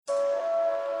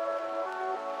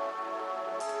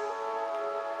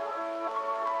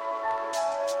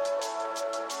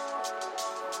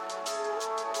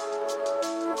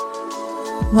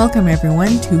Welcome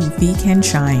everyone to We Can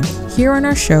Shine. Here on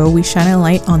our show, we shine a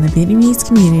light on the Vietnamese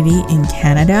community in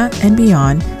Canada and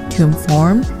beyond to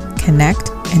inform, connect,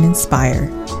 and inspire.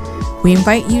 We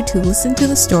invite you to listen to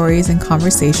the stories and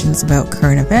conversations about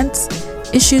current events,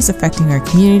 issues affecting our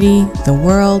community, the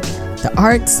world, the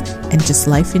arts, and just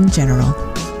life in general.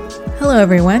 Hello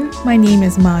everyone, my name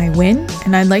is Mai Win,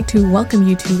 and I'd like to welcome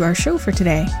you to our show for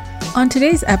today. On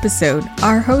today's episode,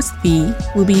 our host V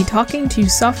will be talking to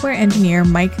software engineer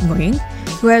Mike Nguyen,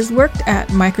 who has worked at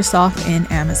Microsoft and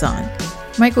Amazon.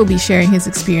 Mike will be sharing his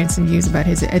experience and views about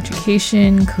his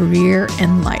education, career,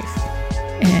 and life.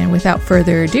 And without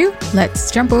further ado, let's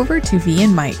jump over to V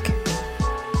and Mike.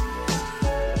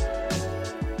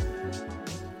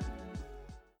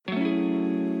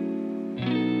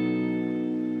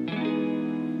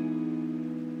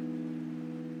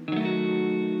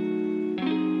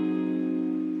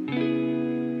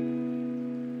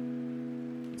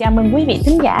 Chào mừng quý vị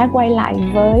thính giả quay lại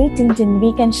với chương trình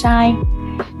We Can Shine.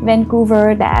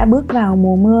 Vancouver đã bước vào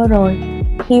mùa mưa rồi.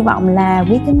 Hy vọng là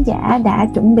quý thính giả đã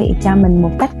chuẩn bị cho mình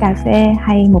một tách cà phê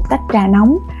hay một tách trà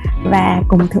nóng và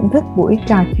cùng thưởng thức buổi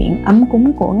trò chuyện ấm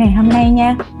cúng của ngày hôm nay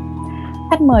nha.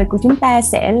 Khách mời của chúng ta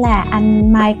sẽ là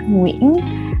anh Mike Nguyễn.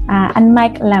 Anh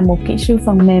Mike là một kỹ sư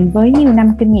phần mềm với nhiều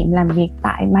năm kinh nghiệm làm việc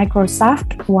tại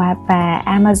Microsoft và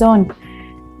Amazon.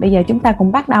 Bây giờ chúng ta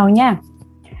cùng bắt đầu nha.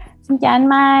 Xin chào anh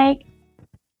Mike.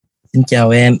 Xin chào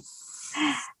em.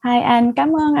 Hai anh, cảm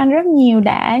ơn anh rất nhiều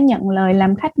đã nhận lời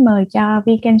làm khách mời cho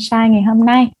We Can Shine ngày hôm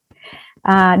nay.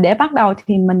 Để bắt đầu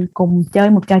thì mình cùng chơi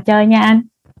một trò chơi nha anh.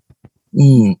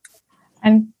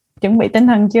 Anh chuẩn bị tinh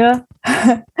thần chưa?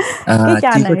 Chưa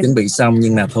có chuẩn bị xong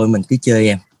nhưng mà thôi mình cứ chơi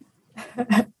em.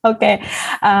 Ok,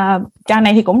 trò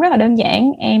này thì cũng rất là đơn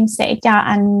giản. Em sẽ cho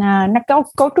anh,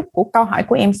 cấu trúc của câu hỏi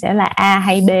của em sẽ là A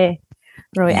hay B.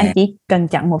 Rồi anh chỉ cần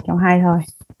chọn một trong hai thôi.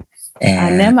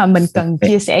 Nếu mà mình cần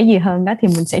chia sẻ gì hơn đó thì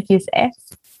mình sẽ chia sẻ.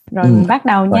 Rồi mình bắt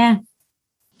đầu nha.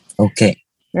 Ok.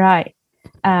 Rồi,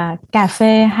 cà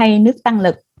phê hay nước tăng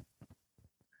lực?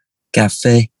 Cà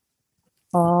phê.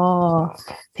 Ồ,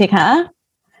 thiệt hả?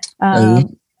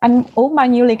 Anh uống bao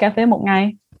nhiêu ly cà phê một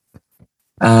ngày?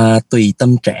 Tùy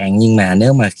tâm trạng, nhưng mà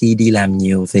nếu mà khi đi làm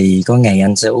nhiều thì có ngày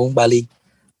anh sẽ uống 3 ly.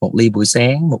 1 ly buổi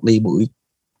sáng, 1 ly buổi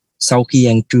sau khi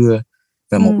ăn trưa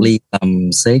và 1 ly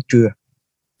tầm xế trưa.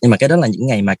 Nhưng mà cái đó là những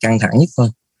ngày mà căng thẳng nhất thôi.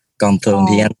 Còn thường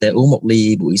thì anh sẽ uống 1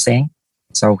 ly buổi sáng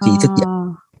sau khi thức dậy.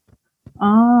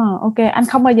 Ok, anh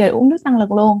không bao giờ uống nước tăng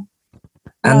lực luôn?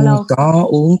 Anh có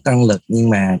uống tăng lực nhưng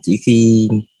mà chỉ khi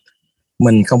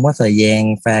mình không có thời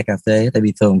gian pha cà phê. Tại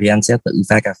vì thường thì anh sẽ tự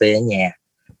pha cà phê ở nhà.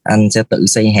 Anh sẽ tự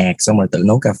xay hạt xong rồi tự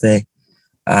nấu cà phê.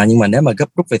 Nhưng mà nếu mà gấp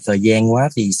rút về thời gian quá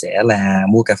thì sẽ là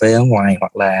mua cà phê ở ngoài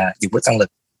hoặc là dùng với tăng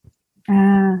lực.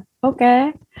 Ok.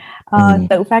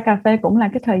 Tự pha cà phê cũng là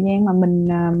cái thời gian mà mình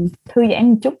thư giãn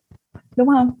một chút, đúng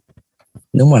không?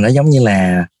 Đúng rồi, nó giống như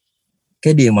là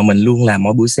cái điều mà mình luôn làm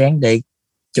mỗi buổi sáng để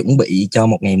chuẩn bị cho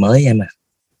một ngày mới em à.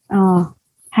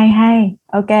 Hay.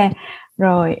 Ok.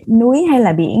 Rồi, núi hay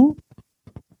là biển?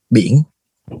 Biển.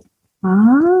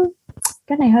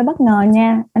 Cái này hơi bất ngờ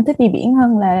nha. Anh thích đi biển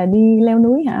hơn là đi leo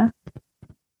núi hả?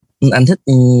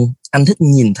 Anh thích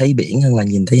nhìn thấy biển hơn là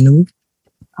nhìn thấy núi.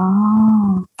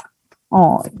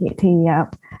 Vậy thì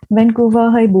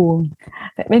Vancouver hơi buồn.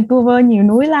 Tại Vancouver nhiều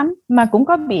núi lắm mà cũng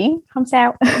có biển, không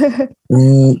sao.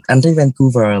 Anh thấy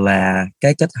Vancouver là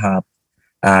cái kết hợp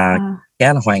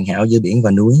khá là hoàn hảo giữa biển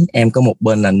và núi. Em có một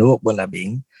bên là núi, một bên là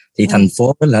biển. Thì thành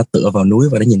phố đó là tựa vào núi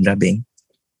và để nhìn ra biển.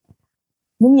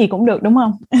 Muốn gì cũng được đúng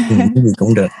không? Muốn gì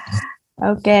cũng được.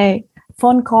 Ok.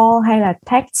 Phone call hay là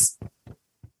text?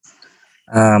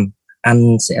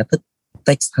 Anh sẽ thích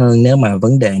text hơn nếu mà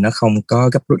vấn đề nó không có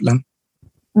gấp rút lắm.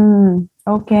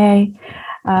 Ok.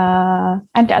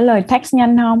 Anh trả lời text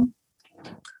nhanh không?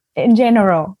 In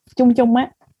general, chung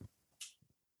á.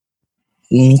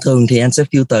 Thường thì anh sẽ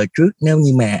filter trước. Nếu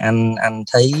như mà anh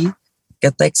thấy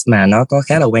cái text mà nó có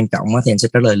khá là quan trọng thì anh sẽ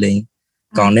trả lời liền.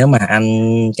 Còn nếu mà anh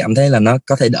cảm thấy là nó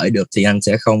có thể đợi được thì anh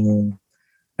sẽ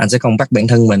không bắt bản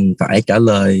thân mình phải trả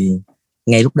lời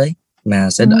ngay lúc đấy, mà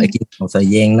sẽ đợi khi một thời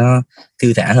gian nó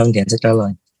thư thả hơn thì anh sẽ trả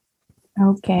lời.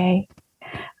 Ok.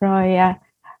 Rồi,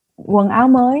 quần áo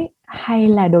mới hay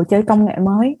là đồ chơi công nghệ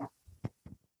mới?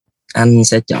 Anh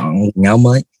sẽ chọn quần áo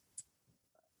mới.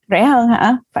 Rẻ hơn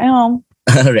hả? Phải không?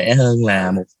 Rẻ hơn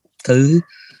là một thứ.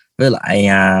 Với lại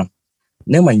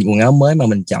nếu mà quần áo mới mà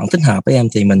mình chọn thích hợp với em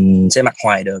thì mình sẽ mặc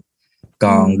hoài được.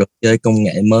 Còn đồ chơi công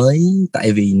nghệ mới,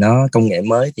 tại vì nó công nghệ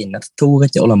mới thì nó thu cái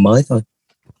chỗ là mới thôi,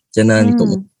 cho nên cũng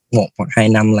 1 hoặc 2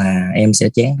 năm là em sẽ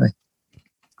chán thôi.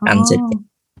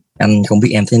 Anh không biết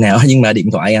em thế nào nhưng mà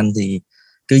điện thoại anh thì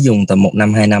cứ dùng tầm 1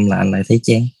 năm 2 năm là anh lại thấy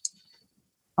chán.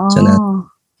 Cho nên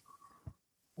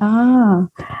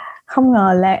không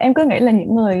ngờ là em cứ nghĩ là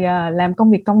những người làm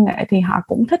công việc công nghệ thì họ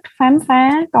cũng thích khám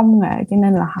phá công nghệ, cho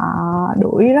nên là họ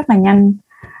đuổi rất là nhanh.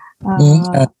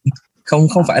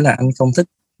 Không phải là anh không thích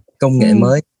công nghệ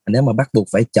mới. Nếu mà bắt buộc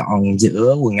phải chọn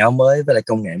giữa quần áo mới với lại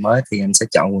công nghệ mới thì anh sẽ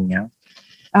chọn quần áo.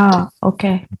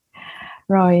 Ok.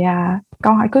 Rồi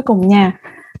câu hỏi cuối cùng nha.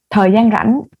 Thời gian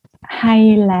rảnh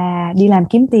hay là đi làm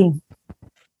kiếm tiền?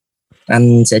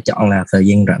 Anh sẽ chọn là thời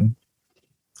gian rảnh.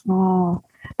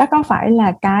 Đó có phải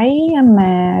là cái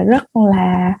mà rất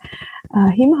là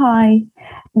hiếm hoi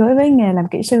đối với nghề làm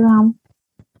kỹ sư không?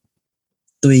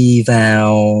 Tùy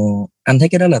vào, anh thấy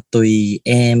cái đó là tùy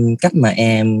em, cách mà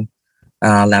em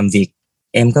làm việc.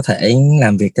 Em có thể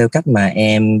làm việc theo cách mà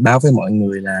em báo với mọi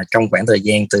người là trong khoảng thời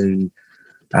gian từ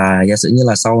giả sử như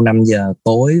là sau 5 giờ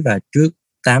tối và trước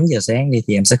 8 giờ sáng đi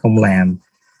thì em sẽ không làm.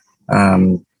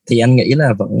 Thì anh nghĩ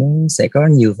là vẫn sẽ có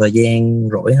nhiều thời gian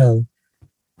rỗi hơn.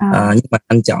 Nhưng mà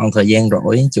anh chọn thời gian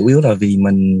rỗi chủ yếu là vì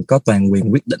mình có toàn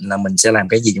quyền quyết định là mình sẽ làm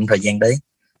cái gì trong thời gian đấy.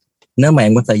 Nếu mà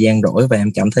em có thời gian rỗi và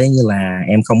em cảm thấy như là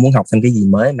em không muốn học thêm cái gì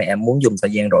mới mà em muốn dùng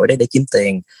thời gian rỗi đấy để kiếm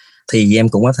tiền thì em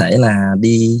cũng có thể là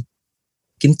đi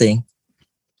kiếm tiền.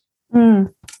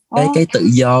 Cái tự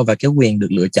do và cái quyền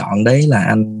được lựa chọn đấy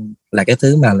là cái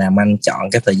thứ mà làm anh chọn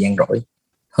cái thời gian rỗi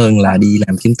hơn là đi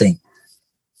làm kiếm tiền.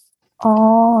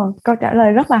 Câu trả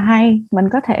lời rất là hay. Mình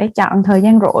có thể chọn thời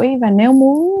gian rỗi và nếu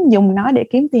muốn dùng nó để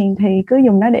kiếm tiền thì cứ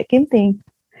dùng nó để kiếm tiền.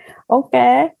 Ok.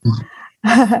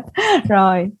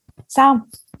 Rồi, xong.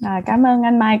 Cảm ơn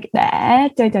anh Mike đã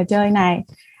chơi trò chơi này.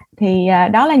 Thì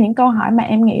đó là những câu hỏi mà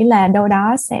em nghĩ là đâu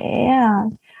đó sẽ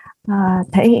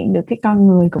thể hiện được cái con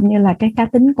người cũng như là cái cá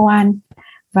tính của anh.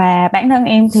 Và bản thân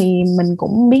em thì mình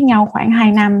cũng biết nhau khoảng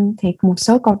 2 năm thì một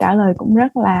số câu trả lời cũng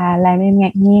rất là làm em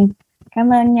ngạc nhiên.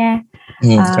 Cảm ơn nha.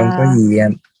 Không có gì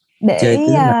em. Để chơi tí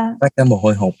là phát ra mồ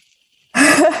hôi hột.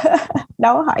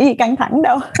 Đâu có hỏi gì căng thẳng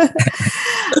đâu.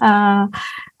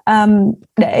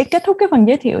 Để kết thúc cái phần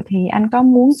giới thiệu thì anh có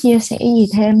muốn chia sẻ gì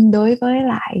thêm đối với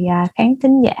lại khán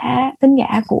thính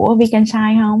giả của We Can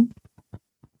Shine không?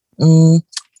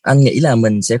 Anh nghĩ là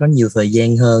mình sẽ có nhiều thời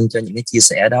gian hơn cho những cái chia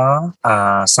sẻ đó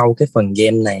sau cái phần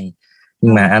game này.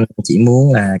 Nhưng mà anh chỉ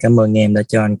muốn là cảm ơn em đã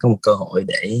cho anh có một cơ hội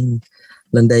để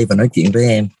lên đây và nói chuyện với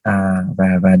em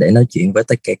và để nói chuyện với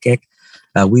tất cả các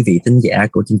quý vị thính giả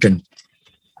của chương trình.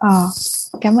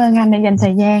 Cảm ơn anh đã dành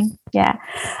thời gian. Dạ.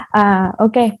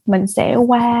 Ok, mình sẽ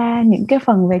qua những cái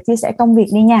phần về chia sẻ công việc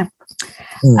đi nha.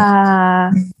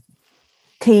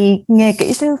 Thì nghề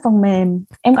kỹ sư phần mềm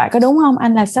em gọi có đúng không?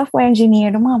 Anh là software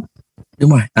engineer đúng không?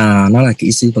 Đúng rồi, nó là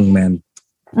kỹ sư phần mềm.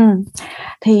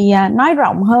 Thì nói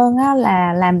rộng hơn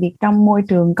là làm việc trong môi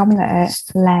trường công nghệ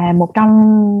là một trong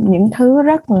những thứ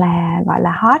rất là gọi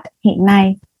là hot hiện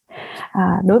nay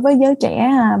đối với giới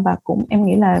trẻ, và cũng em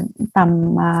nghĩ là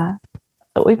tầm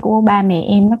tuổi của ba mẹ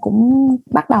em nó cũng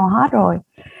bắt đầu hot rồi,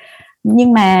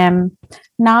 nhưng mà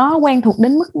nó quen thuộc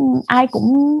đến mức ai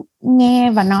cũng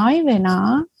nghe và nói về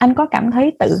nó. Anh có cảm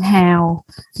thấy tự hào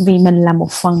vì mình là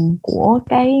một phần của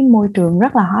cái môi trường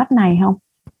rất là hot này không?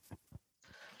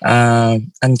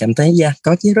 Anh cảm thấy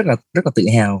có chứ, rất là tự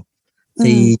hào.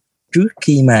 Thì trước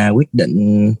khi mà quyết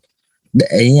định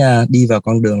để đi vào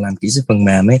con đường làm kỹ sư phần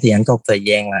mềm ấy thì anh có một thời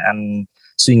gian là anh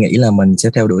suy nghĩ là mình sẽ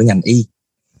theo đuổi ngành y.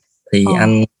 Thì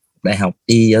anh đại học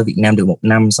y ở Việt Nam được 1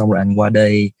 năm, xong rồi anh qua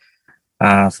đây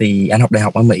thì anh học đại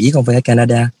học ở Mỹ không phải ở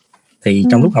Canada. Thì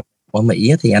trong lúc học ở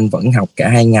Mỹ thì anh vẫn học cả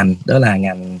hai ngành, đó là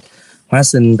ngành hóa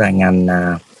sinh và ngành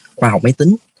khoa học máy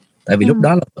tính. Tại vì lúc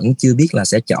đó là vẫn chưa biết là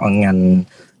sẽ chọn ngành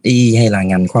y hay là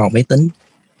ngành khoa học máy tính.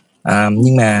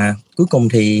 Nhưng mà cuối cùng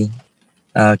thì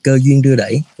cơ duyên đưa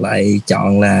đẩy lại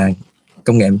chọn là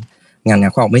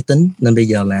ngành khoa học máy tính, nên bây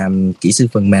giờ làm kỹ sư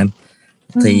phần mềm.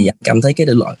 Thì anh cảm thấy cái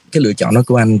lựa chọn đó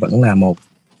của anh vẫn là một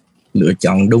lựa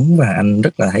chọn đúng, và anh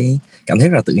cảm thấy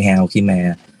rất là tự hào khi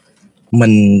mà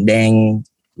mình đang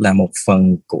là một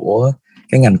phần của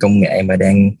cái ngành công nghệ mà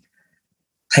đang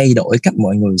thay đổi cách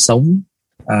mọi người sống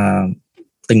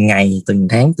từng ngày, từng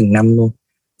tháng, từng năm luôn.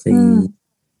 Thì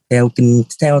theo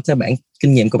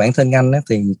kinh nghiệm của bản thân anh á,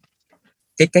 thì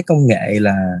cái công nghệ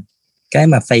là cái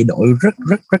mà thay đổi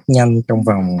rất nhanh trong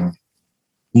vòng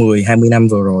 10-20 năm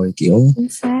vừa rồi. Kiểu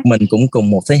mình cũng cùng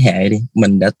một thế hệ đi,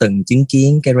 mình đã từng chứng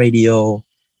kiến cái radio,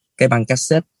 cái băng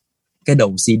cassette, cái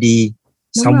đầu CD,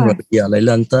 xong rồi bây giờ lại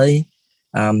lên tới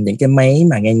những cái máy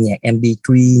mà nghe nhạc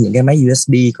MP3, những cái máy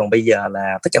USB, còn bây giờ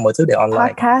là tất cả mọi thứ đều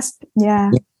online. Podcast,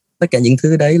 Tất cả những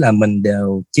thứ đấy là mình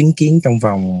đều chứng kiến trong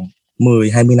vòng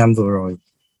 10-20 năm vừa rồi.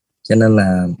 Cho nên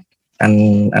là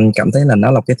anh cảm thấy là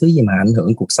nó là cái thứ gì mà ảnh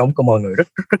hưởng cuộc sống của mọi người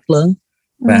rất lớn.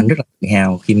 Và anh rất là tự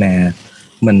hào khi mà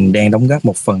mình đang đóng góp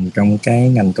một phần trong cái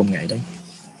ngành công nghệ đấy.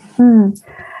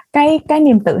 Cái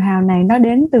niềm tự hào này nó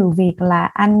đến từ việc là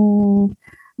anh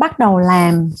bắt đầu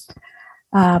làm,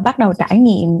 bắt đầu trải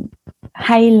nghiệm,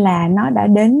 hay là nó đã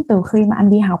đến từ khi mà anh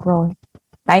đi học rồi?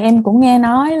 Tại em cũng nghe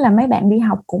nói là mấy bạn đi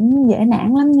học cũng dễ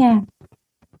nản lắm nha.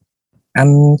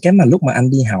 Cái mà lúc mà anh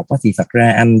đi học thì thật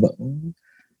ra anh vẫn,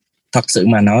 thật sự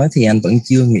mà nói thì anh vẫn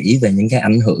chưa nghĩ về những cái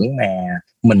ảnh hưởng mà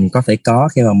mình có thể có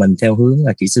khi mà mình theo hướng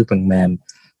là kỹ sư phần mềm.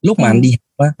 Lúc mà anh đi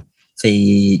học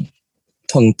thì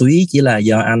thuần túy chỉ là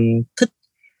do anh thích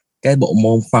cái bộ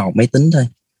môn khoa học máy tính thôi.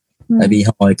 Tại vì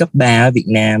hồi cấp 3 ở Việt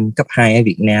Nam, cấp 2 ở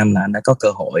Việt Nam là anh đã có cơ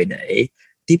hội để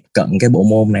tiếp cận cái bộ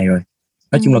môn này rồi.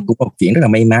 Nói chung là cũng một chuyện rất là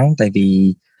may mắn, tại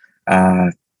vì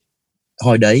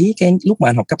hồi đấy cái lúc mà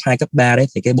anh học cấp 2, cấp 3 đấy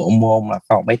thì cái bộ môn mà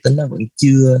khoa học máy tính nó vẫn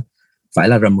chưa phải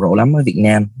là rầm rộ lắm ở Việt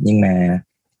Nam, nhưng mà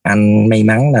anh may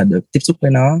mắn là được tiếp xúc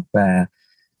với nó và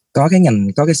có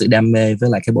cái sự đam mê với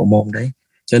lại cái bộ môn đấy.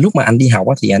 Cho lúc mà anh đi học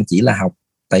thì anh chỉ là học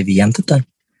tại vì anh thích thôi,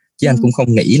 chứ anh cũng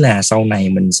không nghĩ là sau này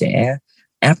mình sẽ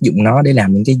áp dụng nó để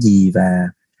làm những cái gì và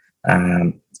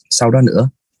sau đó nữa.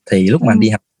 Thì lúc mà anh đi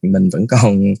học thì mình vẫn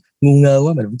còn ngu ngơ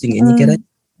quá, mình vẫn chưa nghĩ những cái đấy.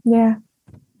 Yeah.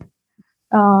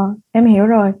 Em hiểu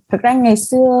rồi. Thực ra ngày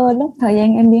xưa lúc thời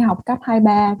gian em đi học cấp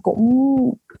 2-3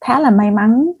 cũng khá là may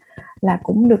mắn là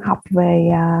cũng được học về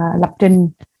lập trình,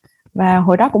 và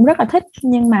hồi đó cũng rất là thích,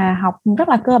 nhưng mà học rất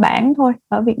là cơ bản thôi.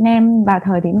 Ở Việt Nam vào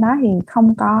thời điểm đó thì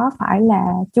không có phải là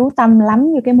chú tâm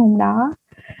lắm như cái môn đó.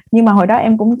 Nhưng mà hồi đó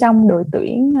em cũng trong đội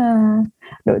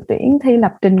tuyển thi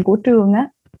lập trình của trường á.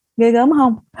 Ghê gớm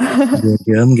không?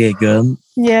 Ghê gớm.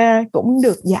 Yeah, cũng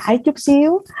được giải chút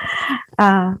xíu.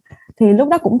 Thì lúc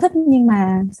đó cũng thích, nhưng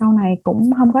mà sau này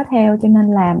cũng không có theo, cho nên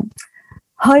là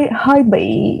hơi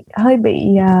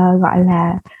bị gọi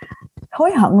là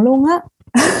hối hận luôn á.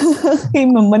 Khi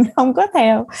mà mình không có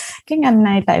theo cái ngành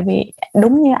này. Tại vì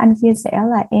đúng như anh chia sẻ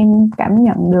là em cảm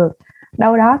nhận được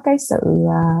đâu đó cái sự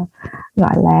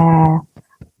gọi là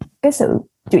cái sự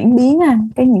chuyển biến,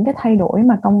 những cái thay đổi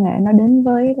mà công nghệ nó đến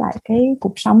với lại cái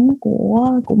cuộc sống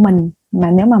của mình,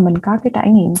 mà nếu mà mình có cái trải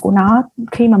nghiệm của nó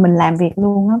khi mà mình làm việc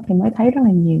luôn á, thì mới thấy rất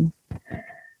là nhiều.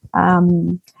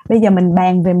 Bây giờ mình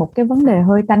bàn về một cái vấn đề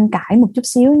hơi tranh cãi một chút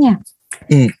xíu nha.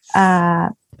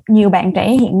 Nhiều bạn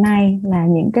trẻ hiện nay là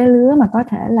những cái lứa mà có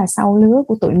thể là sau lứa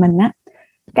của tụi mình á,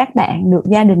 các bạn được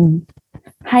gia đình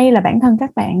hay là bản thân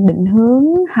các bạn định hướng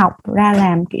học ra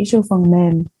làm kỹ sư phần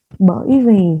mềm bởi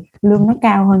vì lương nó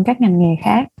cao hơn các ngành nghề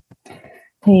khác.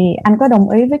 Thì anh có đồng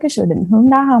ý với cái sự định hướng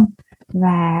đó không?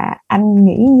 Và anh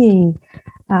nghĩ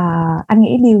anh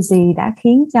nghĩ điều gì đã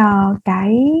khiến cho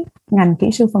cái ngành kỹ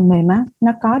sư phần mềm á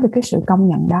nó có được cái sự công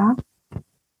nhận đó?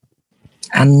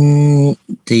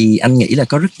 Anh nghĩ là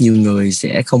có rất nhiều người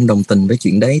sẽ không đồng tình với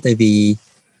chuyện đấy. Tại vì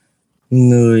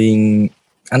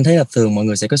anh thấy là thường mọi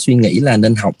người sẽ có suy nghĩ là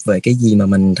nên học về cái gì mà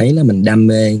mình thấy là mình đam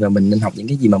mê, và mình nên học những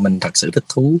cái gì mà mình thật sự thích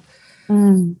thú.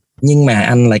 Nhưng mà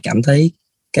anh lại cảm thấy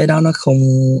cái đó nó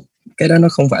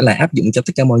không phải là áp dụng cho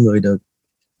tất cả mọi người được.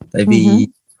 Tại vì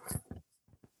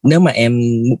nếu mà em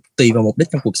tùy vào mục đích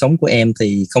trong cuộc sống của em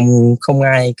thì không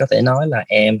ai có thể nói là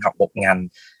em học một ngành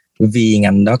vì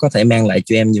ngành đó có thể mang lại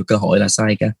cho em nhiều cơ hội là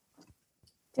sai cả.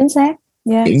 Chính xác.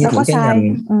 Yeah, kiểu như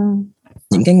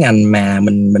những cái ngành mà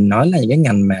mình nói là những cái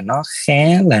ngành mà nó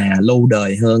khá là lâu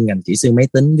đời hơn ngành kỹ sư máy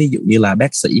tính, ví dụ như là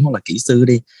bác sĩ hoặc là kỹ sư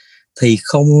đi, thì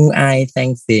không ai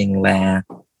than phiền là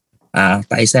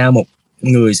tại sao một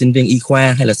người sinh viên y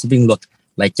khoa hay là sinh viên luật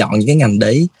lại chọn những cái ngành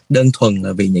đấy, đơn thuần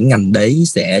là vì những ngành đấy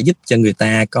sẽ giúp cho người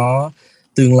ta có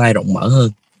tương lai rộng mở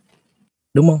hơn,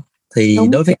 đúng không? Thì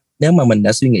đối với nếu mà mình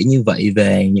đã suy nghĩ như vậy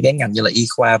về những cái ngành như là y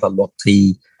khoa và luật,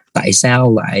 thì tại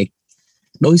sao lại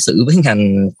đối xử với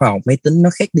ngành khoa học máy tính nó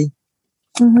khác đi?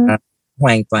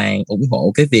 Hoàn toàn ủng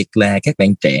hộ cái việc là các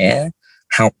bạn trẻ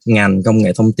học ngành công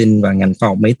nghệ thông tin và ngành khoa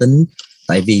học máy tính,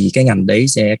 tại vì cái ngành đấy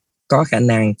sẽ có khả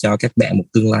năng cho các bạn một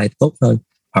tương lai tốt hơn,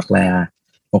 hoặc là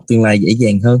một tương lai dễ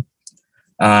dàng hơn.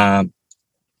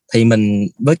 Thì mình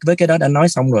với cái đó đã nói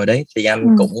xong rồi đấy, thì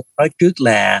anh cũng nói trước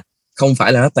là không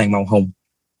phải là nó toàn màu hồng.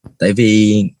 Tại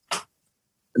vì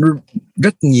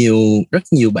rất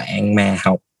nhiều bạn mà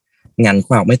học ngành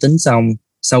khoa học máy tính xong,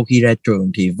 sau khi ra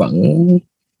trường thì vẫn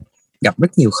gặp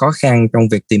rất nhiều khó khăn trong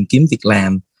việc tìm kiếm việc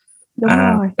làm,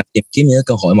 tìm kiếm những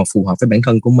cơ hội mà phù hợp với bản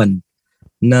thân của mình.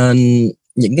 Nên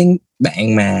những cái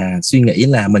bạn mà suy nghĩ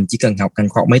là mình chỉ cần học ngành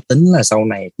khoa học máy tính là sau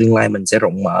này tương lai mình sẽ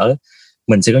rộng mở,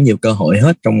 mình sẽ có nhiều cơ hội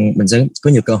mình sẽ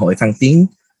có nhiều cơ hội thăng tiến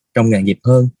trong nghề nghiệp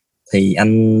hơn, thì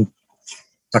anh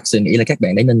thật sự nghĩ là các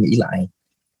bạn đấy nên nghĩ lại.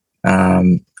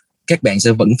 Các bạn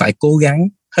sẽ vẫn phải cố gắng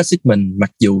hết sức mình,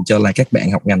 mặc dù cho là các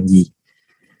bạn học ngành gì,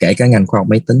 kể cả ngành khoa học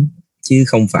máy tính. chứ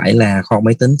không phải là khoa học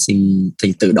máy tính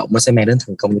thì tự động nó sẽ mang đến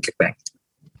thành công cho các bạn.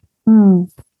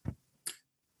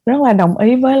 Rất là đồng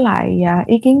ý với lại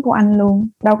ý kiến của anh luôn.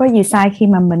 Đâu có gì sai khi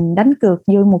mà mình đánh cược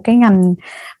vô một cái ngành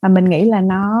mà mình nghĩ là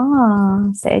nó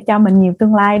sẽ cho mình nhiều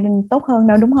tương lai tốt hơn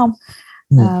đâu, đúng không?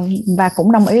 Và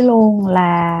cũng đồng ý luôn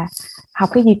là học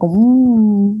cái gì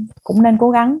cũng nên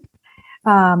cố gắng.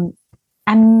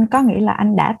 Anh có nghĩ là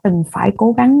anh đã từng phải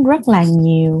cố gắng rất là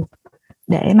nhiều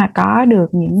để mà có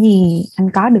được những gì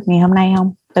anh có được ngày hôm nay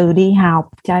không? Từ đi học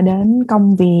cho đến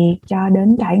công việc cho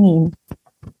đến trải nghiệm.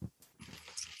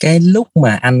 Cái lúc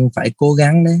mà anh phải cố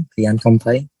gắng đấy thì anh không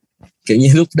thấy, kiểu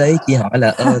như lúc đấy chỉ hỏi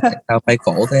là tại sao phải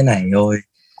khổ thế này thôi,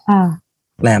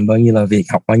 làm bao nhiêu là việc,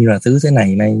 học bao nhiêu là thứ thế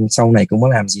này, nay sau này cũng có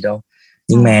làm gì đâu.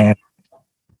 Nhưng mà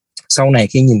sau này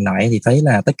khi nhìn lại thì thấy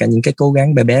là tất cả những cái cố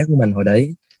gắng bé bé của mình hồi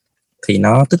đấy thì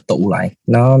nó tích tụ lại,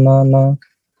 nó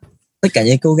tất cả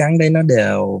những cố gắng đấy nó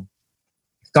đều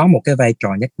có một cái vai trò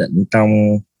nhất định trong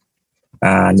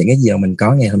những cái gì mà mình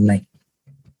có ngày hôm nay.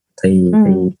 Thì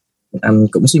anh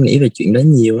cũng suy nghĩ về chuyện đó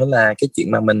nhiều, đó là cái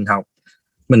chuyện mà mình học,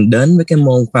 mình đến với cái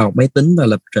môn khoa học máy tính và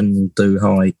lập trình từ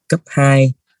hồi cấp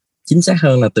 2, chính xác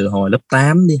hơn là từ hồi lớp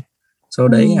 8 đi. Sau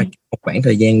đấy là một khoảng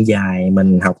thời gian dài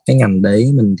mình học cái ngành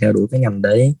đấy, mình theo đuổi cái ngành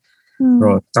đấy.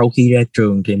 Rồi sau khi ra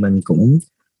trường thì mình cũng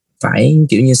phải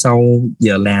kiểu như sau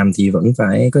giờ làm thì vẫn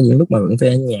phải có những lúc mà vẫn phải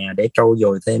ở nhà để trau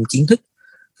dồi thêm kiến thức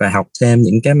và học thêm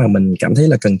những cái mà mình cảm thấy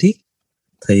là cần thiết.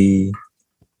 Thì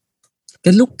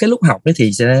cái lúc học ấy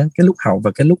thì sẽ, cái lúc học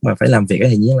và cái lúc mà phải làm việc ấy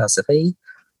thì nhiên là sẽ thấy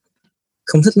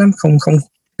không thích lắm, không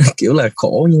kiểu là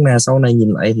khổ. Nhưng mà sau này nhìn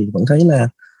lại thì vẫn thấy là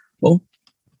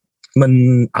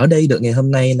mình ở đây được ngày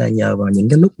hôm nay là nhờ vào những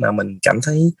cái lúc mà mình cảm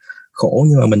thấy khổ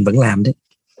nhưng mà mình vẫn làm đấy.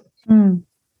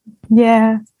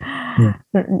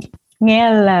 Nghe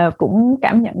là cũng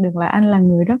cảm nhận được là anh là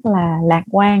người rất là lạc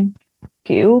quan,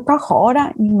 kiểu có khổ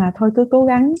đó nhưng mà thôi cứ cố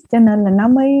gắng, cho nên là nó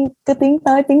mới cứ tiến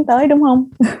tới đúng không?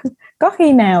 Có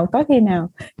khi nào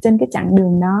trên cái chặng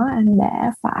đường đó anh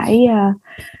đã phải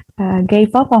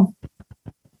give up không?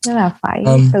 Tức là phải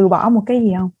từ bỏ một cái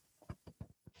gì không?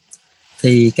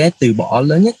 Thì cái từ bỏ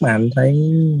lớn nhất mà anh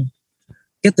thấy,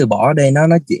 cái từ bỏ ở đây nó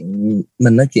nói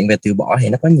chuyện về từ bỏ thì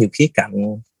nó có nhiều khía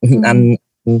cạnh. Anh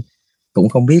cũng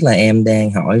không biết là em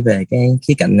đang hỏi về cái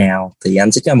khía cạnh nào, thì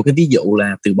anh sẽ cho một cái ví dụ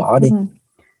là từ bỏ đi.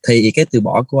 Thì cái từ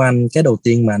bỏ của anh, cái đầu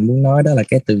tiên mà anh muốn nói đó là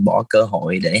cái từ bỏ cơ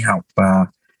hội để học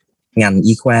ngành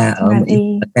y khoa ở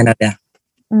Mỹ, ở Canada.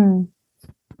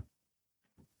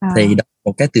 Thì đó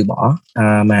một cái từ bỏ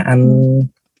mà anh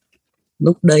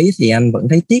lúc đấy thì anh vẫn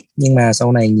thấy tiếc, nhưng mà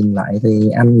sau này nhìn lại thì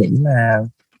anh nghĩ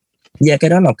là cái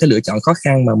đó là một cái lựa chọn khó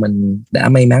khăn mà mình đã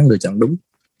may mắn lựa chọn đúng.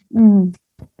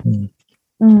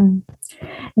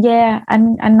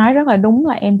 Anh nói rất là đúng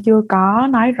là em chưa có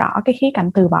nói rõ cái khía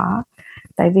cạnh từ bỏ.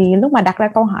 Tại vì lúc mà đặt ra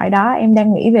câu hỏi đó em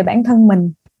đang nghĩ về bản thân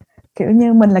mình, kiểu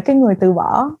như mình là cái người từ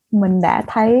bỏ, mình đã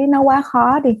thấy nó quá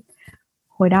khó đi.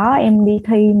 Hồi đó em đi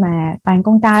thi mà toàn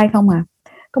con trai không à,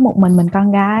 có một mình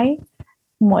con gái.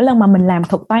 Mỗi lần mà mình làm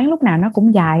thuật toán lúc nào nó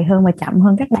cũng dài hơn và chậm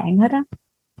hơn các bạn hết á,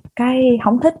 cái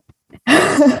không thích.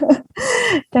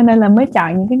 Cho nên là mới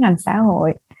chọn những cái ngành xã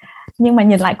hội. Nhưng mà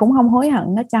nhìn lại cũng không hối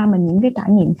hận, nó cho mình những cái trải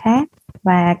nghiệm khác.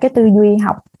 Và cái tư duy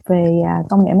học về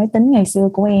công nghệ máy tính ngày xưa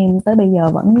của em tới bây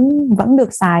giờ vẫn được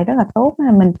xài rất là tốt.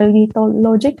 Mình tư duy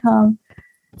logic hơn.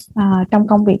 Trong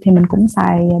công việc thì mình cũng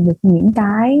xài được những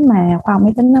cái mà khoa học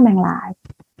máy tính nó mang lại.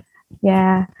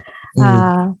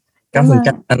 Cảm ơn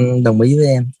cách anh đồng ý với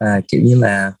em. Kiểu như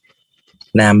là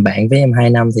làm bạn với em 2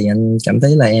 năm thì anh cảm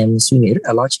thấy là em suy nghĩ rất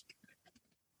là logic.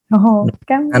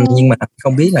 Anh nhưng mà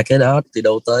không biết là cái đó từ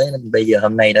đâu tới, nên bây giờ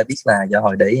hôm nay đã biết là do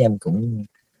hồi đấy em cũng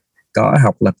có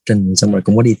học lập trình, xong rồi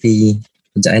cũng có đi thi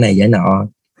giải này giải nọ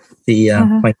thì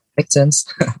make sense.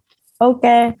 Ok,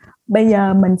 bây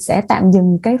giờ mình sẽ tạm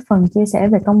dừng cái phần chia sẻ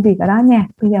về công việc ở đó nha.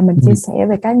 Bây giờ mình chia sẻ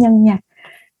về cá nhân nha.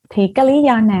 Thì cái lý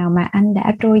do nào mà anh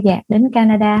đã trôi dạt đến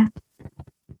Canada?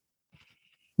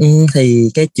 Thì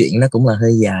cái chuyện nó cũng là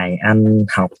hơi dài. Anh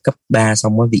học cấp 3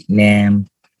 xong ở Việt Nam,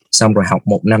 xong rồi học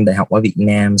 1 năm đại học ở Việt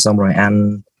Nam, xong rồi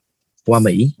anh qua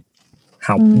Mỹ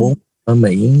học 4 ở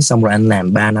Mỹ, xong rồi anh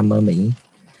làm 3 năm ở Mỹ.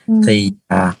 Thì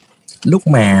lúc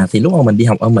mà mình đi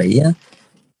học ở Mỹ á,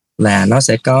 là nó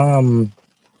sẽ có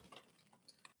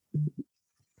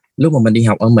lúc mà mình đi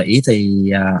học ở Mỹ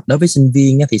thì đối với sinh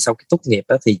viên á, thì sau khi tốt nghiệp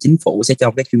á, thì chính phủ sẽ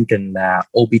cho cái chương trình là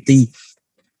OPT.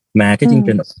 Mà cái chương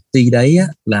trình OPT đấy á,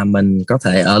 là mình có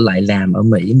thể ở lại làm ở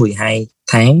Mỹ 12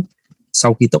 tháng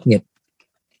sau khi tốt nghiệp.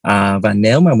 Và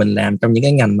nếu mà mình làm trong những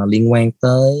cái ngành mà liên quan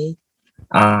tới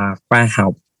khoa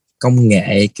học, công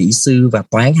nghệ, kỹ sư và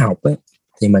toán học ấy,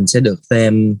 thì mình sẽ được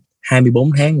thêm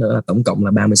 24 tháng nữa, là tổng cộng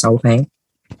là 36 tháng.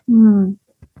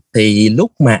 Thì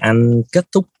lúc mà anh kết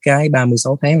thúc cái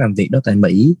 36 tháng làm việc đó tại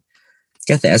Mỹ,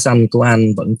 cái thẻ xanh của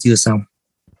anh vẫn chưa xong.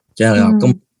 Cho nên là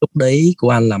lúc đấy của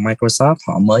anh là Microsoft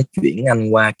họ mới chuyển anh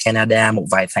qua Canada một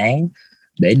vài tháng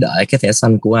để đợi cái thẻ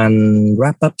xanh của anh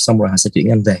wrap up xong rồi họ sẽ chuyển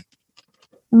anh về.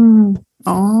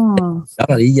 Đó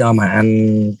là lý do mà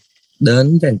anh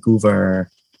đến Vancouver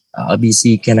ở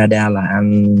BC, Canada, là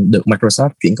anh được Microsoft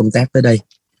chuyển công tác tới đây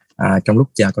trong lúc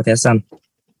chờ có thẻ xanh.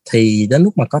 Thì đến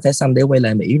lúc mà có thẻ xanh để quay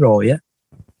lại Mỹ rồi á,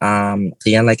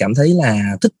 thì anh lại cảm thấy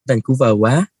là thích Vancouver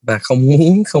quá và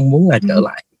không muốn là trở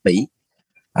lại Mỹ.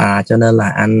 Cho nên là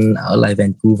anh ở lại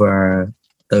Vancouver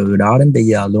từ đó đến bây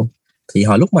giờ luôn. Thì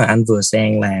hồi lúc mà anh vừa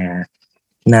sang là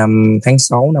tháng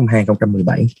 6 năm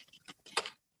 2017.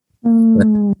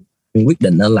 Anh quyết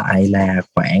định ở lại là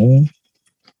khoảng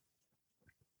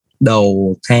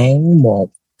đầu tháng 1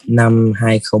 năm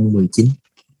 2019.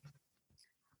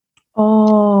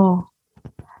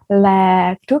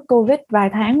 Là trước Covid vài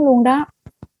tháng luôn đó.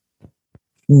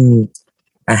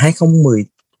 2010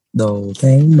 đầu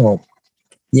tháng 1.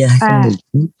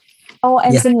 2019.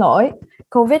 Em xin lỗi,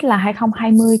 Covid là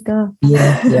 2020 cơ.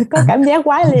 Có cảm giác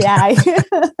quái dài.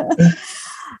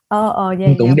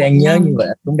 Cũng đang nhớ như vậy,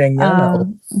 cũng đang nhớ là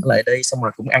lại đây xong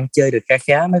rồi cũng ăn chơi được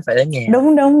khá mới phải ở nhà.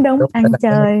 Đúng ăn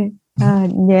chơi.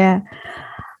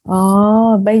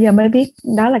 Bây giờ mới biết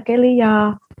đó là cái lý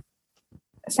do.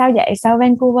 Sao vậy? Sao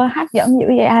Vancouver hấp dẫn dữ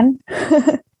vậy anh?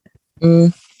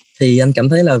 Thì anh cảm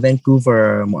thấy là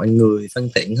Vancouver mọi người thân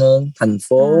thiện hơn, thành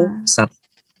phố sạch,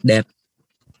 đẹp,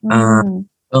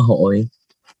 cơ hội.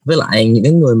 Với lại những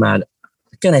cái người mà,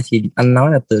 cái này thì anh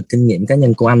nói là từ kinh nghiệm cá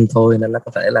nhân của anh thôi nên nó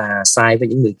có thể là sai với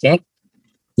những người khác.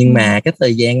 Nhưng mà cái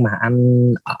thời gian mà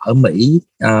anh ở Mỹ,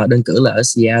 đơn cử là ở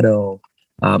Seattle,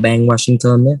 bang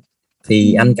Washington ấy,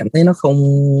 thì anh cảm thấy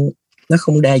nó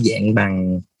không đa dạng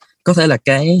bằng, có thể là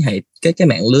cái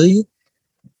mạng lưới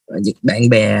bạn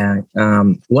bè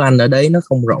của anh ở đấy nó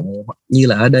không rộng như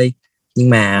là ở đây. Nhưng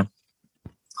mà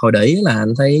hồi đấy là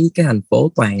anh thấy cái thành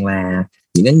phố toàn là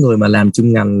những cái người mà làm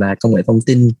chung ngành là công nghệ thông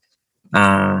tin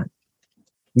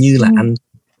như là anh,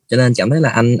 cho nên cảm thấy là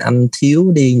anh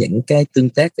thiếu đi những cái tương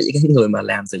tác với những cái người mà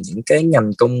làm từ những cái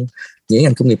ngành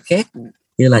công nghiệp khác,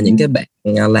 như là những cái bạn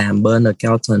làm bên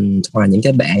accountant hoặc là những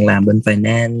cái bạn làm bên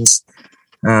finance.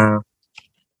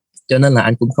 Cho nên là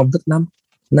anh cũng không thích lắm.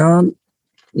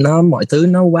 Nó mọi thứ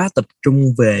nó quá tập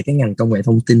trung về cái ngành công nghệ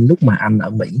thông tin lúc mà anh ở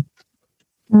Mỹ.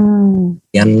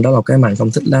 Thì anh đó là cái mà anh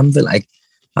không thích lắm. Với lại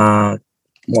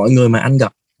mọi người mà anh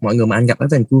gặp ở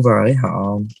Vancouver ấy,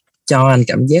 họ cho anh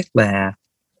cảm giác là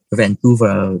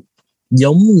Vancouver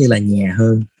giống như là nhà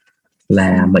hơn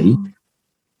là Mỹ.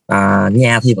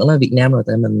 Nhà thì vẫn là Việt Nam rồi,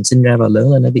 tại mình sinh ra và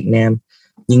lớn lên ở Việt Nam.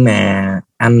 Nhưng mà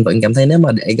anh vẫn cảm thấy nếu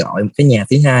mà để gọi một cái nhà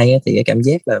thứ hai ấy, thì cái cảm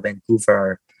giác là Vancouver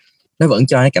nó vẫn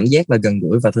cho cái cảm giác là gần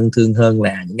gũi và thân thương hơn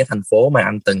là những cái thành phố mà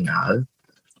anh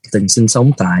từng sinh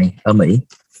sống ở Mỹ.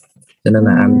 Cho nên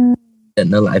là anh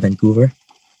định ở lại Vancouver.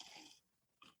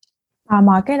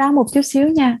 Mọi cái đó một chút xíu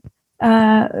nha.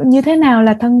 Như thế nào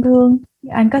là thân thương?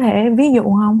 Anh có thể ví dụ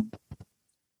không?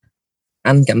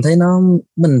 Anh cảm thấy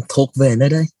mình thuộc về nơi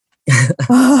đây.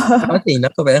 Nói thì nó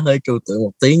có vẻ hơi trừu tượng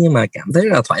một tí nhưng mà cảm thấy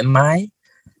rất là thoải mái.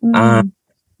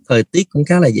 Thời tiết cũng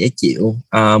khá là dễ chịu.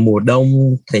 Mùa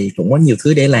đông thì cũng có nhiều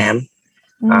thứ để làm.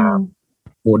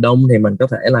 Mùa đông thì mình có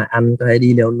thể là anh có thể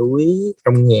đi leo núi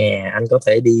trong nhà, anh có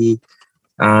thể đi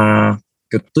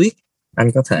trượt tuyết,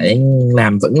 anh có thể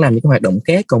vẫn làm những cái hoạt động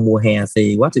khác. Còn mùa hè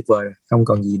thì quá tuyệt vời, không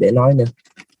còn gì để nói nữa.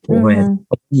 Mùa hè không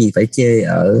có gì phải chê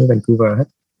ở Vancouver hết.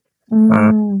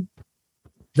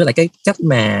 Với lại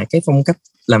cái phong cách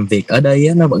làm việc ở đây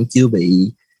á, nó vẫn chưa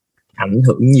bị ảnh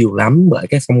hưởng nhiều lắm bởi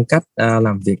cái phong cách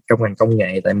làm việc trong ngành công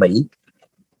nghệ tại Mỹ.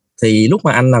 Thì lúc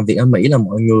mà anh làm việc ở Mỹ là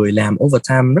mọi người làm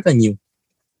overtime rất là nhiều.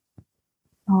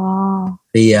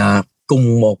 Thì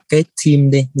cùng một cái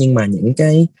team đi, nhưng mà những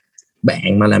cái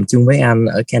bạn mà làm chung với anh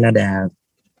ở Canada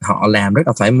họ làm rất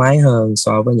là thoải mái hơn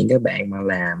so với những cái bạn mà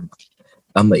làm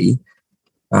ở Mỹ.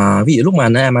 Ví dụ lúc mà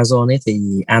anh ở Amazon ấy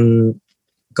thì anh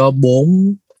có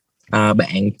 4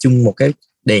 bạn chung một cái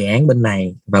đề án bên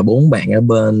này và 4 bạn ở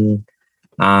bên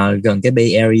gần cái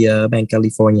Bay Area, bang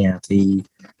California. Thì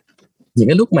những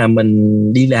cái lúc mà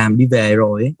mình đi làm đi về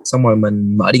rồi ấy, xong rồi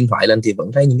mình mở điện thoại lên thì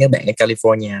vẫn thấy những cái bạn ở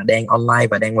California đang online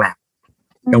và đang làm.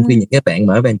 Trong khi những cái bạn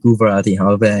ở Vancouver thì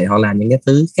họ về họ làm những cái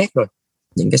thứ khác rồi,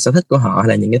 những cái sở thích của họ hay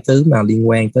là những cái thứ mà liên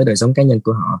quan tới đời sống cá nhân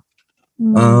của họ.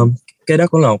 Cái đó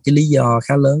cũng là một cái lý do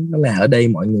khá lớn, đó là ở đây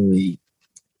mọi người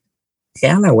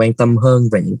khá là quan tâm hơn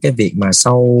về những cái việc mà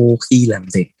sau khi làm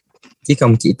việc, chứ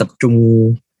không chỉ tập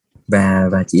trung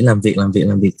và chỉ làm việc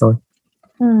thôi.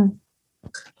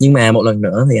 Nhưng mà một lần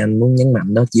nữa thì anh muốn nhấn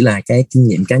mạnh đó chỉ là cái kinh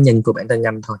nghiệm cá nhân của bản thân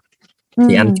anh thôi.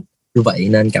 Thì anh như vậy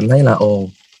nên cảm thấy là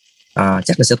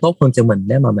chắc là sẽ tốt hơn cho mình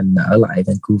nếu mà mình ở lại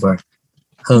Vancouver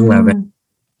hơn là về.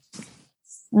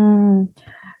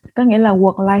 Có nghĩa là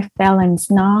work-life balance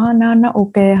nó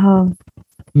ok hơn.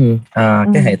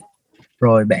 Cái hệ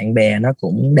rồi bạn bè nó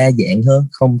cũng đa dạng hơn,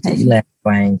 không chỉ là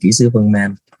toàn kỹ sư phần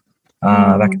mềm.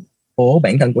 Và thành phố,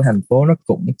 bản thân của thành phố nó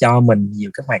cũng cho mình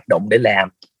nhiều các hoạt động để làm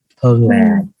hơn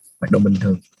là hoạt động bình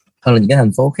thường, hơn là những cái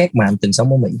thành phố khác mà anh từng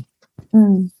sống ở Mỹ.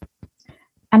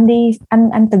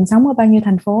 Anh từng sống ở bao nhiêu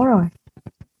thành phố rồi?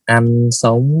 Anh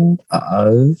sống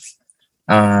ở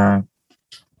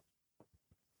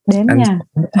đếm anh nha.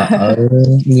 ở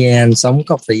nhà anh sống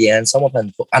có một thời gian anh sống ở thành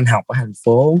phố, anh học ở thành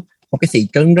phố một cái thị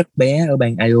trấn rất bé ở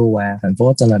bang Iowa, thành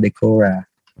phố tên là Decorah.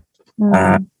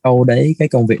 Sau đấy cái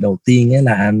công việc đầu tiên ấy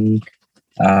là anh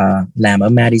làm ở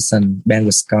Madison, bang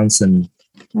Wisconsin.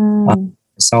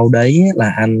 Sau đấy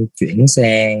là anh chuyển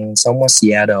sang sống ở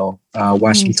Seattle,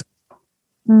 Washington.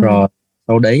 Rồi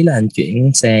sau đấy là anh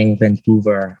chuyển sang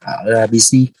Vancouver ở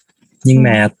BC. Nhưng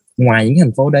mà ngoài những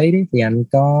thành phố đấy thì anh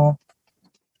có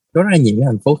rất là nhiều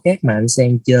thành phố khác mà anh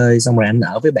sang chơi, xong rồi anh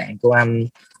ở với bạn của anh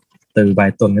từ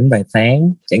vài tuần đến vài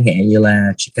tháng, chẳng hạn như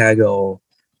là Chicago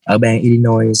ở bang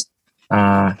Illinois,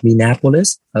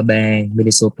 Minneapolis ở bang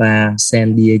Minnesota,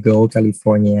 San Diego,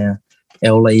 California,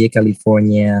 LA ở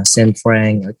California, San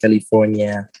Fran ở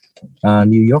California,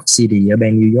 New York City ở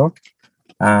bang New York.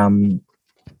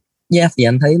 Thì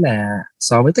anh thấy là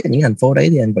so với tất cả những thành phố đấy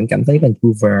thì anh vẫn cảm thấy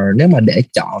Vancouver, nếu mà để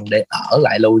chọn để ở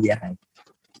lại lâu dài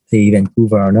thì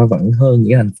Vancouver nó vẫn hơn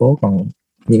những thành phố còn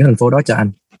những thành phố đó cho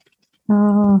anh.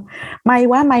 May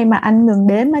quá, may mà anh ngừng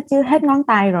đếm á, chứ hết ngón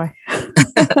tay rồi.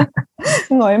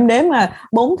 Ngồi em đếm mà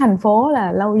 4 thành phố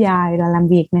là lâu dài là làm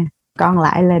việc nè, còn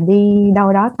lại là đi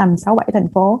đâu đó tầm 6-7 thành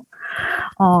phố.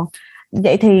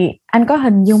 Vậy thì anh có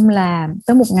hình dung là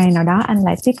tới một ngày nào đó anh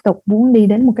lại tiếp tục muốn đi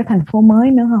đến một cái thành phố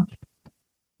mới nữa không?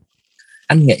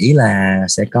 Anh nghĩ là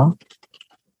sẽ có.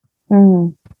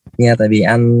 Nha, tại vì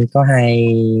anh có 2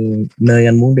 nơi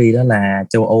anh muốn đi, đó là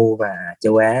châu Âu và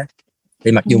châu Á.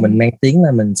 Thì mặc dù mình mang tiếng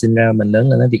là mình sinh ra, mình lớn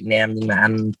lên ở Việt Nam, nhưng mà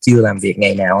anh chưa làm việc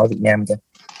ngày nào ở Việt Nam cả,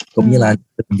 cũng như là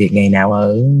làm việc ngày nào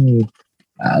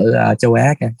ở châu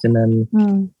Á cả. Cho nên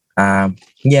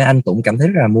anh cũng cảm thấy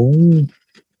rất là muốn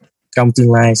trong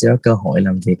tương lai sẽ có cơ hội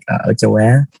làm việc ở châu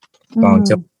Á. Còn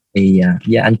châu thì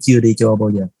anh chưa đi châu Âu bao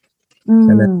giờ,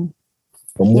 cho nên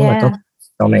cũng muốn là có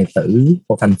sau này thử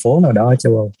một thành phố nào đó ở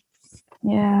châu Âu.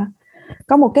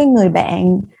 Có một cái người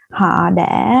bạn họ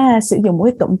đã sử dụng một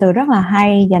cái cụm từ rất là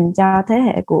hay dành cho thế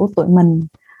hệ của tụi mình,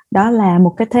 đó là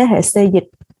một cái thế hệ xê dịch,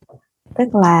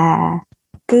 tức là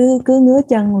cứ ngứa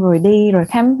chân rồi đi rồi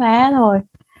khám phá thôi.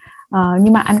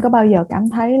 Nhưng mà anh có bao giờ cảm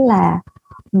thấy là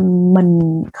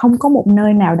mình không có một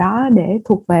nơi nào đó để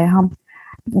thuộc về không?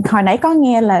 Hồi nãy có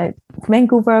nghe là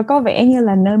Vancouver có vẻ như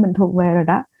là nơi mình thuộc về rồi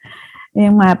đó,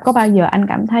 nhưng mà có bao giờ anh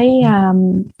cảm thấy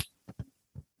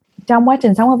trong quá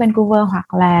trình sống ở Vancouver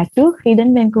hoặc là trước khi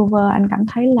đến Vancouver anh cảm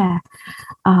thấy là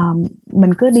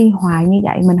mình cứ đi hoài như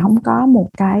vậy, mình không có một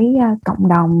cái cộng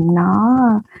đồng nó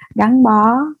gắn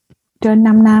bó trên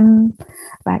 5 năm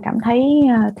và cảm thấy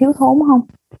thiếu thốn không?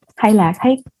 Hay là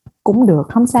thấy cũng được,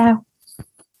 không sao?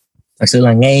 Thật sự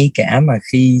là ngay cả mà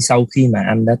sau khi mà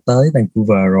anh đã tới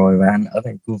Vancouver rồi và anh ở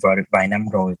Vancouver được vài năm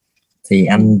rồi thì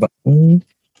anh vẫn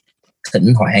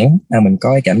thỉnh thoảng mình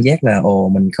có cái cảm giác là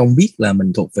mình không biết là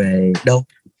mình thuộc về đâu.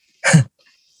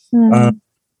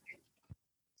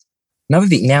 Nói với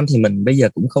Việt Nam thì mình bây giờ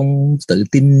cũng không tự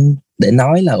tin để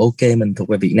nói là ok mình thuộc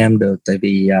về Việt Nam được, tại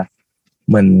vì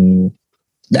mình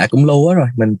đã cũng lâu quá rồi,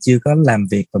 mình chưa có làm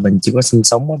việc và mình chưa có sinh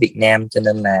sống ở Việt Nam, cho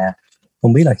nên là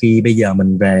không biết là khi bây giờ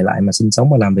mình về lại mà sinh sống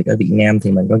và làm việc ở Việt Nam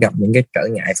thì mình có gặp những cái trở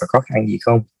ngại và khó khăn gì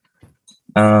không.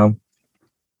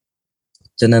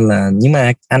 Cho nên là, nhưng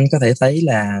mà anh có thể thấy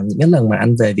là những cái lần mà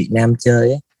anh về Việt Nam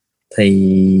chơi ấy,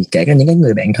 thì kể cả những cái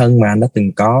người bạn thân mà anh đã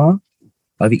từng có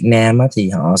ở Việt Nam á, thì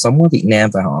họ sống ở Việt Nam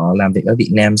và họ làm việc ở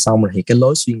Việt Nam xong rồi thì cái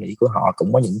lối suy nghĩ của họ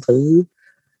cũng có những thứ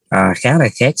khá là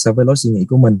khác so với lối suy nghĩ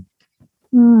của mình.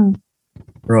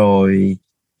 Rồi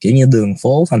kiểu như đường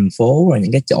phố, thành phố, rồi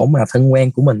những cái chỗ mà thân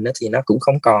quen của mình đó, thì nó cũng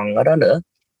không còn ở đó nữa.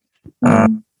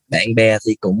 Bạn bè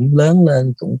thì cũng lớn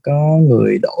lên, cũng có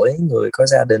người đổi, người có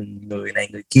gia đình, người này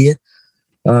người kia.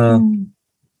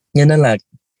 Cho nên là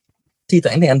thi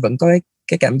thoảng thì anh vẫn có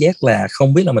cái cảm giác là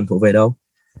không biết là mình thuộc về đâu.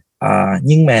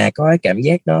 Nhưng mà có cái cảm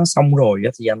giác đó xong rồi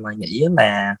thì anh lại nghĩ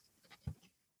là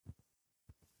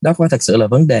đó có thật sự là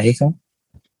vấn đề hay không?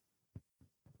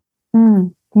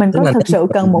 Mình có thực sự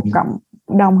cần một cộng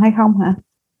đồng hay không hả?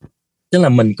 Tức là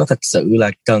mình có thật sự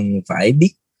là cần phải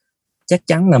biết chắc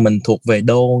chắn là mình thuộc về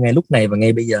đô ngay lúc này và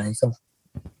ngay bây giờ hay không.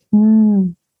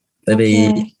 Tại vì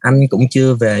anh cũng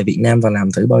chưa về Việt Nam và làm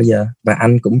thử bao giờ, và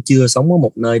anh cũng chưa sống ở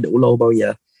một nơi đủ lâu bao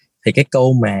giờ. Thì cái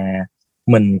câu mà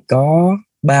mình có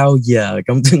bao giờ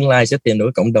trong tương lai sẽ tìm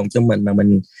được cộng đồng cho mình mà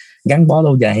mình gắn bó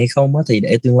lâu dài hay không á, thì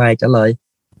để tương lai trả lời.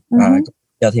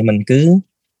 Giờ thì mình cứ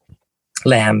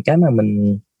làm cái mà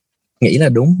mình nghĩ là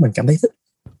đúng, mình cảm thấy thích.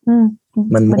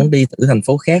 Mình muốn đi thử thành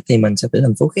phố khác thì mình sẽ thử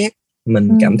thành phố khác.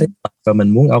 Mình cảm thấy và mình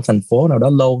muốn ở thành phố nào đó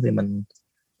lâu thì mình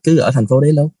cứ ở thành phố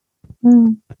đấy lâu.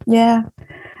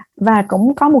 Và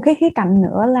cũng có một cái khía cạnh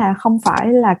nữa là không phải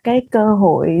là cái cơ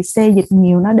hội xê dịch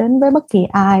nhiều nó đến với bất kỳ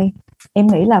ai. Em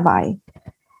nghĩ là vậy.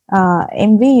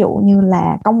 Em ví dụ như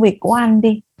là công việc của anh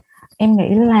đi, em nghĩ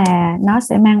là nó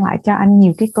sẽ mang lại cho anh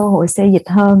nhiều cái cơ hội xê dịch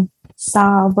hơn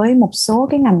so với một số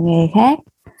cái ngành nghề khác.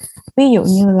 Ví dụ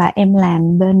như là em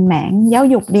làm bên mảng giáo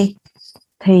dục đi,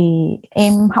 thì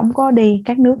em không có đi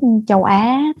các nước châu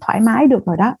Á thoải mái được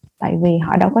rồi đó, tại vì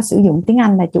họ đâu có sử dụng tiếng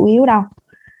Anh là chủ yếu đâu.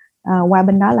 Qua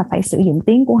bên đó là phải sử dụng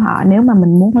tiếng của họ nếu mà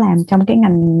mình muốn làm trong cái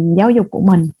ngành giáo dục của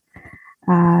mình.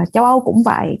 Châu Âu cũng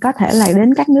vậy, có thể là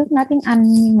đến các nước nói tiếng Anh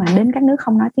nhưng mà đến các nước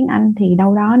không nói tiếng Anh thì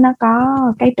đâu đó nó có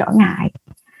cái trở ngại.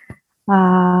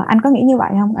 Anh có nghĩ như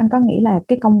vậy không? Anh có nghĩ là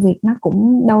cái công việc nó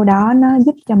cũng đâu đó nó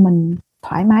giúp cho mình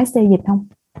thoải mái xê dịch không?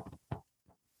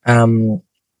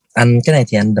 Anh cái này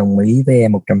thì anh đồng ý với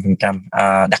em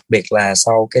 100%. Đặc biệt là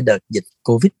sau cái đợt dịch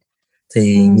Covid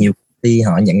thì nhiều công ty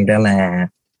họ nhận ra là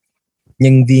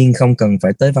nhân viên không cần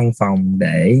phải tới văn phòng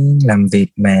để làm việc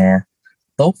mà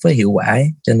tốt với hiệu quả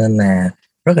ấy. Cho nên là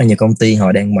rất là nhiều công ty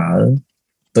họ đang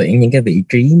tuyển những cái vị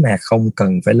trí mà không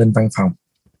cần phải lên văn phòng.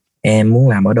 Em muốn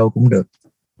làm ở đâu cũng được.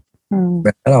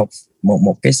 Và đó là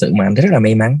một cái sự mà anh thấy rất là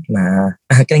may mắn mà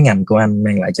cái ngành của anh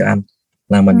mang lại cho anh,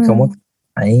 là mình không có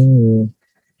phải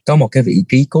có một cái vị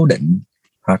trí cố định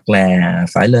hoặc là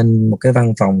phải lên một cái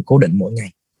văn phòng cố định mỗi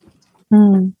ngày.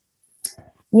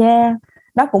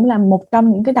 Đó cũng là một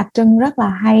trong những cái đặc trưng rất là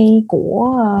hay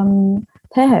của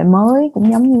thế hệ mới,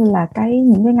 cũng giống như là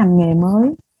những cái ngành nghề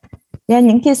mới.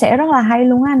 Những chia sẻ rất là hay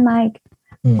luôn á anh Mike.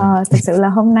 Thực sự là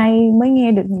hôm nay mới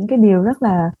nghe được những cái điều rất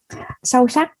là sâu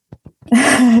sắc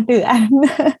từ anh.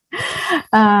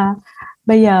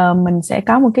 Bây giờ mình sẽ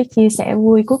có một cái chia sẻ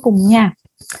vui cuối cùng nha.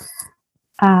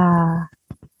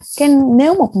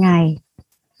 Nếu một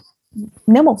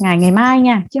ngày ngày mai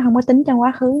nha, chứ không có tính trong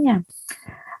quá khứ nha,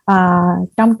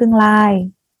 trong tương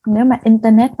lai nếu mà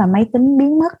internet và máy tính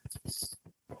biến mất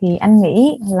thì anh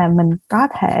nghĩ là mình có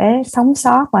thể sống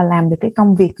sót và làm được cái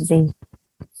công việc gì?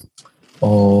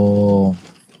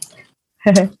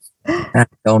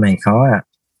 Câu này khó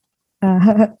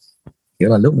kiểu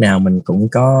là lúc nào mình cũng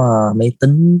có máy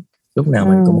tính, lúc nào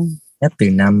mình cũng hết từ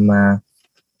năm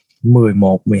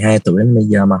 11, 12 tuổi đến bây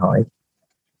giờ mà hỏi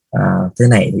thế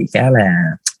này thì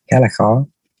khá là khó.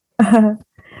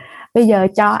 Bây giờ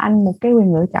cho anh một cái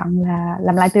quyền lựa chọn là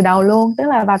làm lại từ đầu luôn, tức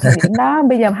là vào thời điểm đó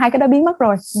bây giờ hai cái đó biến mất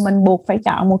rồi, mình buộc phải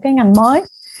chọn một cái ngành mới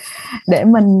để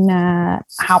mình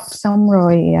học xong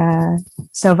rồi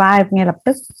survive ngay lập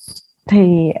tức, thì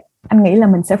anh nghĩ là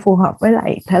mình sẽ phù hợp với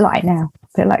lại thể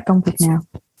loại công việc nào?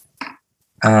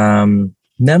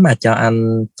 Nếu mà cho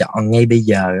anh chọn ngay bây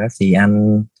giờ thì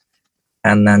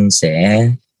anh sẽ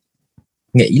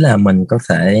nghĩ là mình có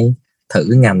thể thử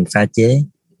ngành pha chế,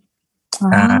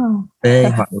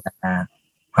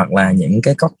 hoặc là những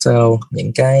cái cocktail,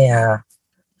 những cái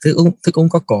thức uống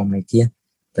có cồn này kia.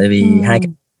 Tại vì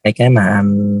hai cái mà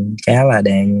anh khá là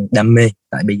đang đam mê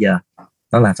tại bây giờ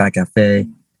đó là pha cà phê,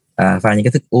 pha những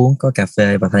cái thức uống có cà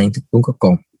phê và pha những thức uống có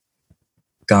cồn.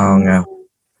 Còn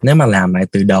nếu mà làm lại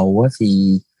từ đầu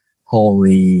thì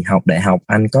hồi học đại học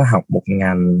anh có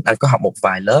học một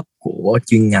vài lớp của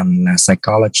chuyên ngành là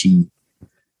psychology,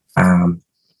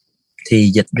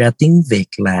 thì dịch ra tiếng Việt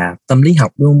là tâm lý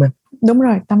học, đúng không em? Đúng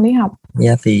rồi, tâm lý học.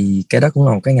 Thì cái đó cũng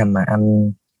là một cái ngành mà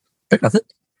anh rất là thích.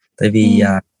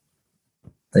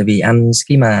 Tại vì anh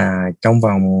khi mà trong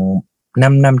vòng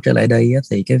 5 năm trở lại đây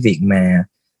thì cái việc mà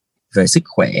về sức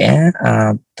khỏe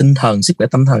tinh thần, sức khỏe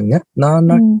tâm thần nó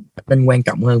nên quan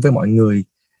trọng hơn với mọi người,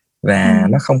 và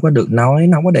nó không có được nói,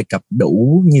 nó không có đề cập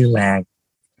đủ như là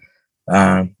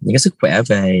những cái sức khỏe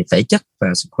về thể chất và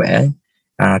sức khỏe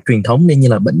truyền thống đi, như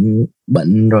là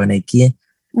bệnh rồi này kia.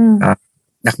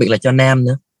 Đặc biệt là cho nam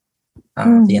nữa.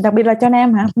 Đặc biệt là cho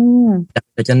nam hả? Đặc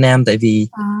biệt là cho nam, tại vì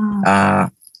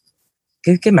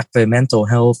cái mặt về mental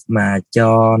health mà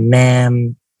cho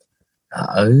nam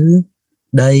ở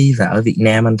đây và ở Việt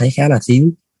Nam anh thấy khá là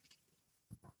thiếu.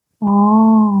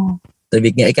 Tại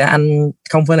vì ngay cả anh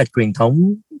không phải là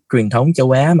truyền thống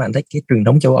châu Á, mà anh thấy cái truyền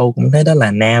thống châu Âu cũng thấy đó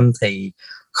là nam thì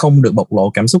không được bộc lộ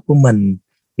cảm xúc của mình,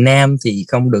 nam thì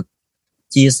không được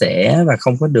chia sẻ và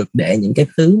không có được để những cái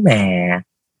thứ mà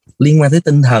liên quan tới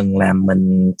tinh thần làm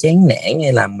mình chán nản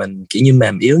hay làm mình kiểu như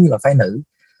mềm yếu như là phái nữ.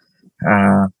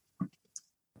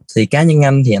 Thì cá nhân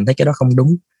anh thì anh thấy cái đó không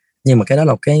đúng, nhưng mà cái đó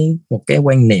là một cái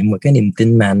quan niệm, một cái niềm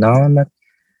tin mà nó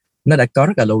đã có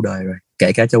rất là lâu đời rồi,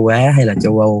 kể cả châu Á hay là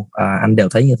châu Âu, anh đều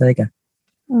thấy như thế cả.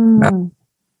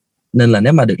 Nên là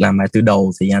nếu mà được làm lại từ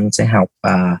đầu thì anh sẽ học,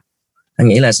 anh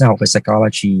nghĩ là sẽ học về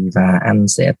psychology, và anh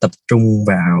sẽ tập trung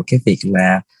vào cái việc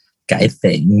là cải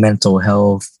thiện mental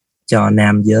health cho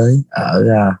nam giới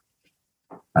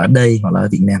ở đây hoặc là ở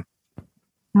Việt Nam.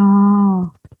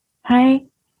 Hay.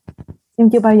 Em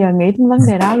chưa bao giờ nghĩ đến vấn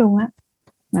đề đó luôn á.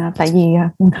 Tại vì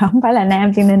không phải là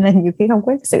nam cho nên là nhiều khi không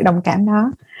có sự đồng cảm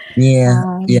đó.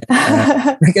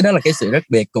 Cái đó là cái sự khác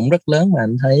biệt cũng rất lớn, mà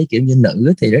anh thấy kiểu như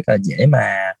nữ thì rất là dễ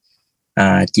mà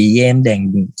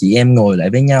chị em ngồi lại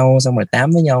với nhau xong rồi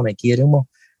tám với nhau này kia, đúng không?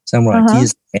 Xong rồi chia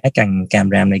sẻ càm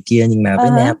ràm này kia, nhưng mà với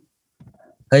nam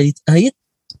hơi ít.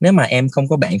 Nếu mà em không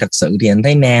có bạn thật sự thì anh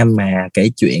thấy nam mà kể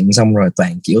chuyện xong rồi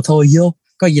toàn kiểu thôi vô,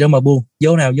 có gì đâu mà buồn,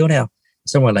 vô nào,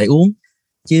 xong rồi lại uống,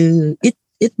 chứ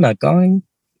ít mà có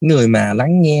người mà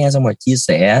lắng nghe xong rồi chia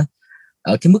sẻ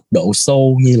ở cái mức độ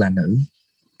sâu như là nữ.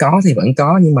 Có thì vẫn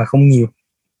có nhưng mà không nhiều.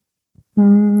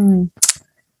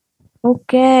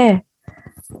 Ok,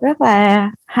 rất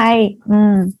là hay.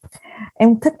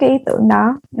 Em thích cái ý tưởng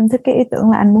đó. Em thích cái ý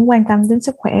tưởng là anh muốn quan tâm đến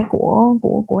sức khỏe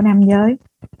của nam giới.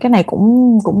 Cái này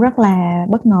cũng rất là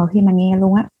bất ngờ khi mà nghe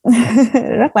luôn á.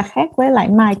 Rất là khác với lại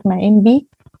Mike mà em biết.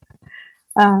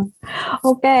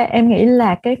 Ok, em nghĩ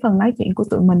là cái phần nói chuyện của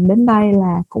tụi mình đến đây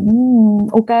là cũng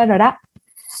ok rồi đó.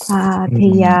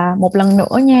 Thì một lần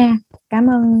nữa nha, cảm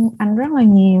ơn anh rất là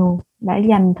nhiều đã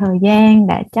dành thời gian,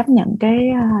 đã chấp nhận cái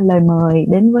lời mời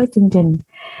đến với chương trình.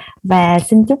 Và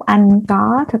xin chúc anh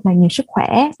có thật là nhiều sức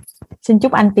khỏe. Xin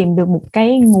chúc anh tìm được một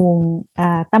cái nguồn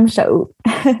tâm sự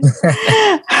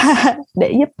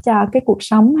để giúp cho cái cuộc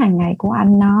sống hàng ngày của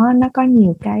anh nó có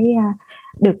nhiều cái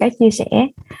được cái chia sẻ.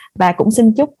 Và cũng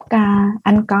xin chúc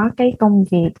anh có cái công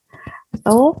việc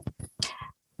tốt.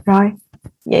 Rồi,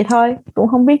 vậy thôi, cũng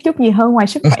không biết chút gì hơn ngoài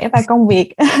sức khỏe và công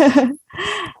việc.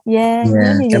 Nhớ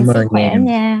nhiều sức khỏe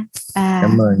nha.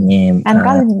 Cảm ơn em. Anh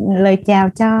có lời chào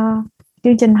cho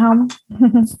chương trình không?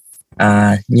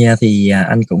 Thì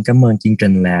anh cũng cảm ơn chương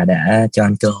trình là đã cho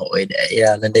anh cơ hội để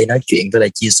lên đây nói chuyện với lại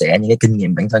chia sẻ những cái kinh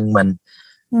nghiệm bản thân mình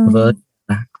với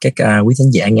các quý khán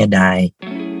giả nghe đài.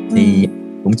 Thì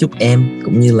cũng chúc em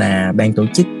cũng như là ban tổ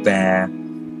chức và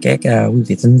các quý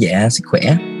vị khán giả sức khỏe,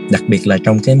 đặc biệt là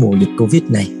trong cái mùa dịch Covid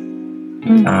này.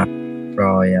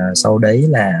 Rồi sau đấy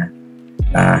là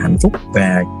hạnh phúc,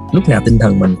 và lúc nào tinh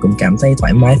thần mình cũng cảm thấy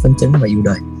thoải mái, phấn chấn và yêu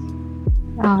đời.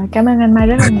 Cảm ơn anh Mai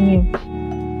rất là nhiều.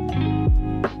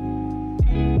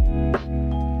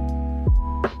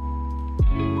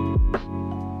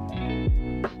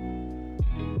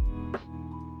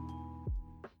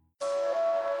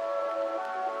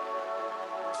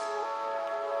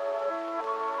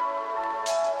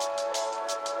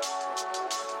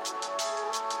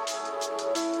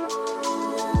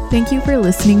 Thank you for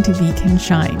listening to We Can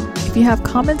Shine. If you have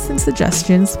comments and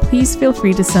suggestions, please feel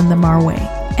free to send them our way.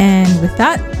 And with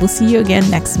that, we'll see you again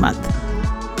next month.